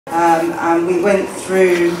and we went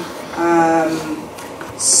through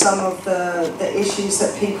some of the issues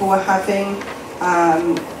that people were having.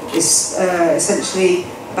 It's essentially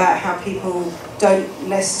about how people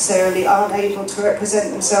aren't able to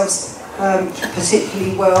represent themselves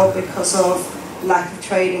particularly well because of lack of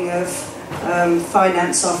training of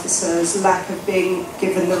finance officers, lack of being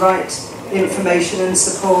given the right information and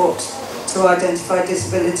support to identify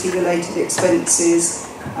disability-related expenses,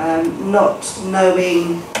 not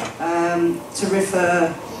knowing to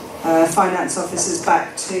refer finance officers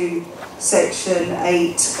back to Section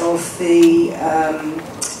 8 of the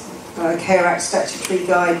Care Act statutory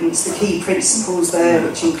guidance, the key principles there,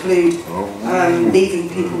 which include leaving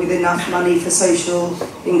people with enough money for social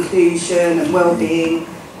inclusion and well-being,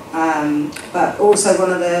 but also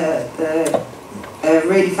one of the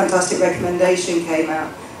really fantastic recommendation came out,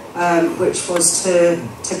 which was to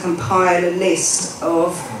compile a list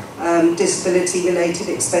of disability-related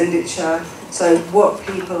expenditure, so what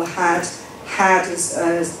people had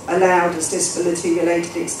as allowed as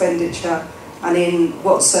disability-related expenditure, and in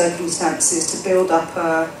what circumstances, to build up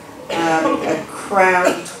a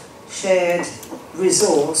crowd-shared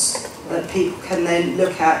resource that people can then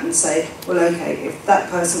look at and say, well, okay, if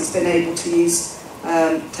that person's been able to use,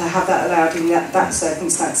 to have that allowed in that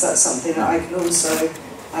circumstance, that's something that I can also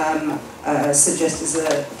suggest as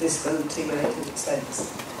a disability-related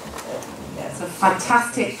expense. Yeah, it's a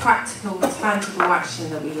fantastic, practical, tangible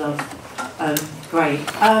action that we love. Great.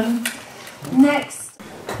 Next.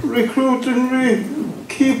 Recruit and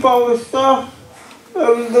keep our staff.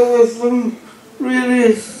 There was some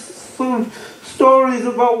stories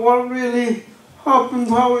about what really happened,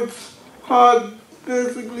 how it's hard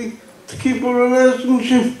basically to keep a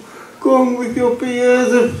relationship going with your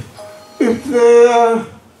peers if they're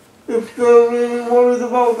really worried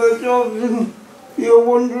about their jobs and you're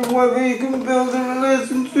wondering whether you can build a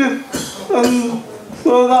relationship. And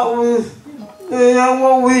so that was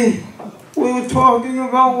what we were talking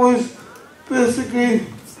about, was basically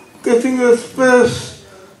getting a space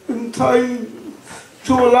and time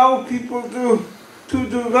to allow people to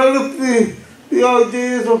develop the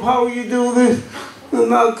ideas of how you do this and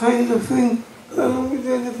that kind of thing. I don't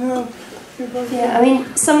know, anything else. Yeah, I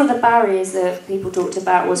mean, some of the barriers that people talked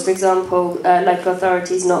about was, for example, local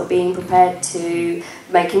authorities not being prepared to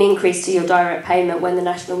make an increase to your direct payment when the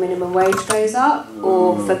national minimum wage goes up,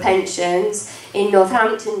 or for pensions. In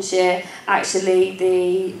Northamptonshire, actually,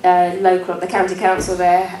 the county council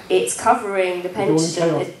there, it's covering the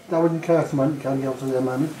pension. That wasn't county council at the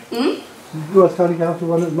moment. North County Council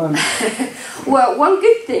one at the moment. Well, one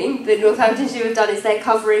good thing that Northamptonshire have done is they're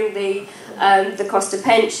covering the cost of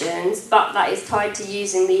pensions, but that is tied to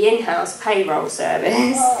using the in-house payroll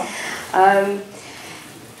service.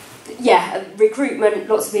 Yeah, recruitment,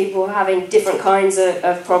 lots of people are having different kinds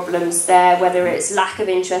of problems there, whether it's lack of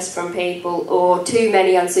interest from people or too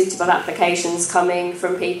many unsuitable applications coming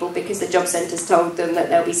from people because the job centre's told them that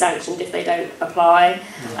they'll be sanctioned if they don't apply.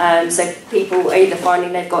 So people are either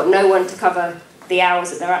finding they've got no one to cover the hours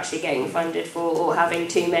that they're actually getting funded for, or having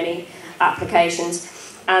too many applications.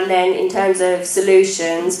 And then in terms of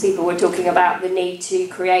solutions, people were talking about the need to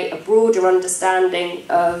create a broader understanding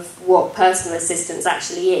of what personal assistance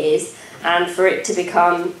actually is, and for it to be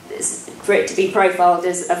profiled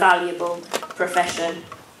as a valuable profession.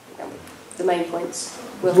 The main points.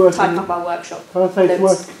 We'll type up our workshop. Can I say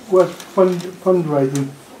it's worth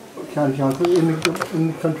fundraising county council in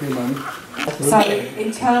the country at the moment? So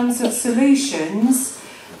in terms of solutions,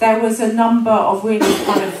 there was a number of really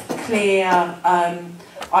kind of clear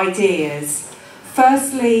ideas.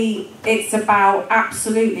 Firstly, it's about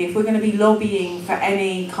absolutely, if we're going to be lobbying for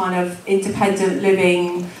any kind of independent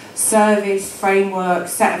living service framework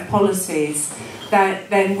set of policies,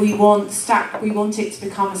 then we want it to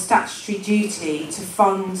become a statutory duty to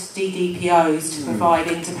fund DDPOs to provide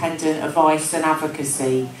independent advice and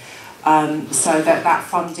advocacy, so that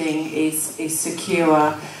funding is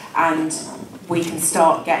secure and we can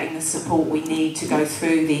start getting the support we need to go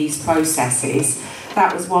through these processes.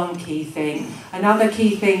 That was one key thing. Another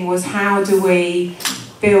key thing was, how do we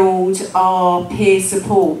build our peer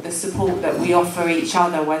support, the support that we offer each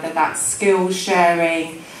other, whether that's skills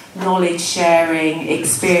sharing, knowledge sharing,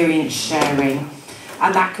 experience sharing.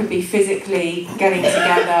 And that could be physically getting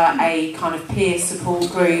together a kind of peer support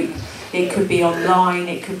group. It could be online,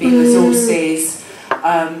 it could be resources.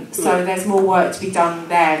 So there's more work to be done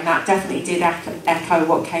there, and that definitely did echo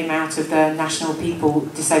what came out of the National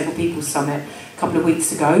Disabled People Summit a couple of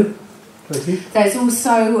weeks ago. There's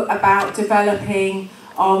also about developing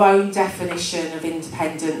our own definition of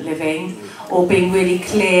independent living, or being really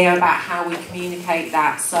clear about how we communicate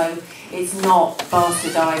that, so it's not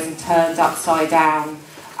bastardised and turned upside down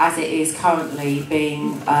as it is currently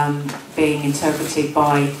being interpreted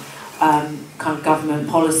by kind of government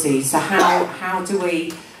policy. So how do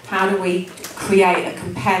we create a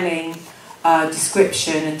compelling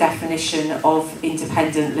description and definition of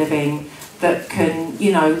independent living that can,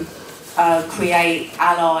 you know, create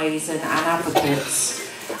allies and advocates?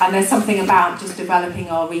 And there's something about just developing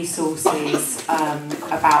our resources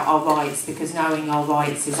about our rights, because knowing our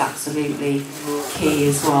rights is absolutely key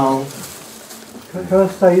as well. Can I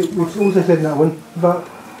say, which also said in that one, about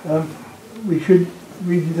we should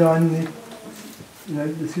redesign the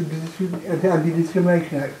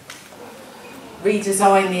Anti-Discrimination Act.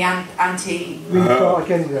 Redesign the anti... Restart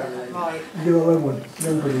again that. Right. Do our own one.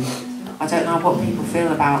 Nobody. I don't know what people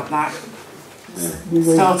feel about that.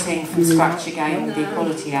 Starting from scratch again with the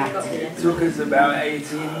Equality Act. It took us about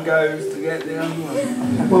 18 goes to get the other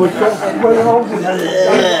one. Well, it's got holes in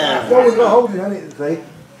it. No one's got holes in it, say.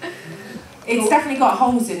 It's definitely got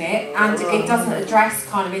holes in it, and it doesn't address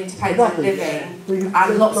kind of independent living,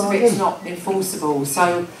 and lots of it's not enforceable.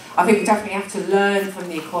 So I think we definitely have to learn from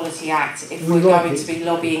the Equality Act if we're going to be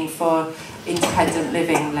lobbying for independent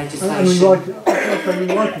living legislation. And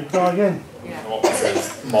we write it, try again.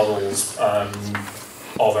 Cooperative models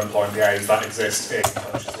of employing PAs that exist in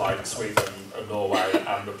countries like Sweden and Norway,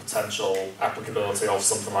 and the potential applicability of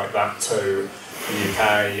something like that to the UK.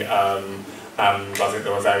 And I think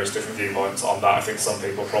there were various different viewpoints on that. I think some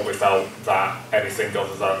people probably felt that anything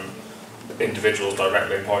other than individuals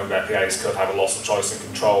directly employing their PAs could have a loss of choice and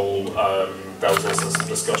control. There was also some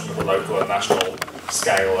discussion at the local and national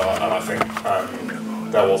scale, and I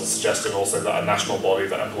think there was a suggestion also that a national body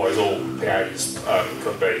that employs all PAs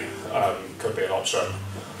could be an option.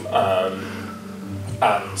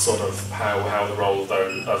 And sort of how the role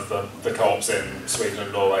of the co-ops in Sweden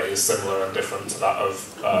and Norway is similar and different to that of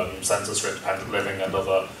Centres for Independent Living and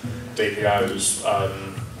other DPOs.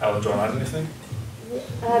 Ellen, do you want to add anything?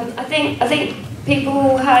 I think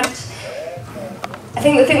people had. I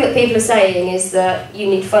think the thing that people are saying is that you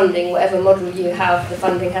need funding. Whatever model you have, the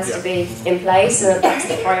funding has to be in place, and that's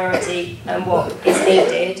the priority and what is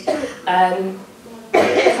needed.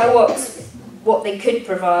 Co-ops, what they could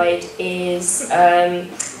provide is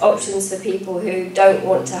options for people who don't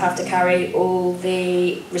want to have to carry all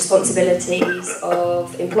the responsibilities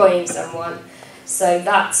of employing someone. So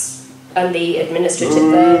that's, and the administrative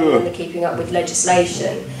burden and the keeping up with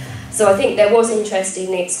legislation. So I think there was interest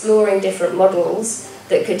in exploring different models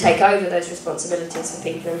that could take over those responsibilities for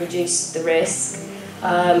people and reduce the risk.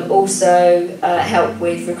 Also help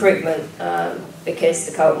with recruitment, because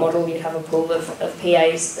the co-op model, you'd have a pool of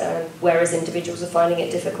PAs, whereas individuals are finding it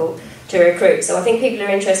difficult to recruit. So I think people are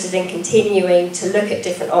interested in continuing to look at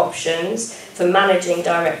different options for managing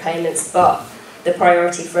direct payments, but the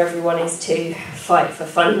priority for everyone is to fight for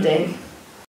funding.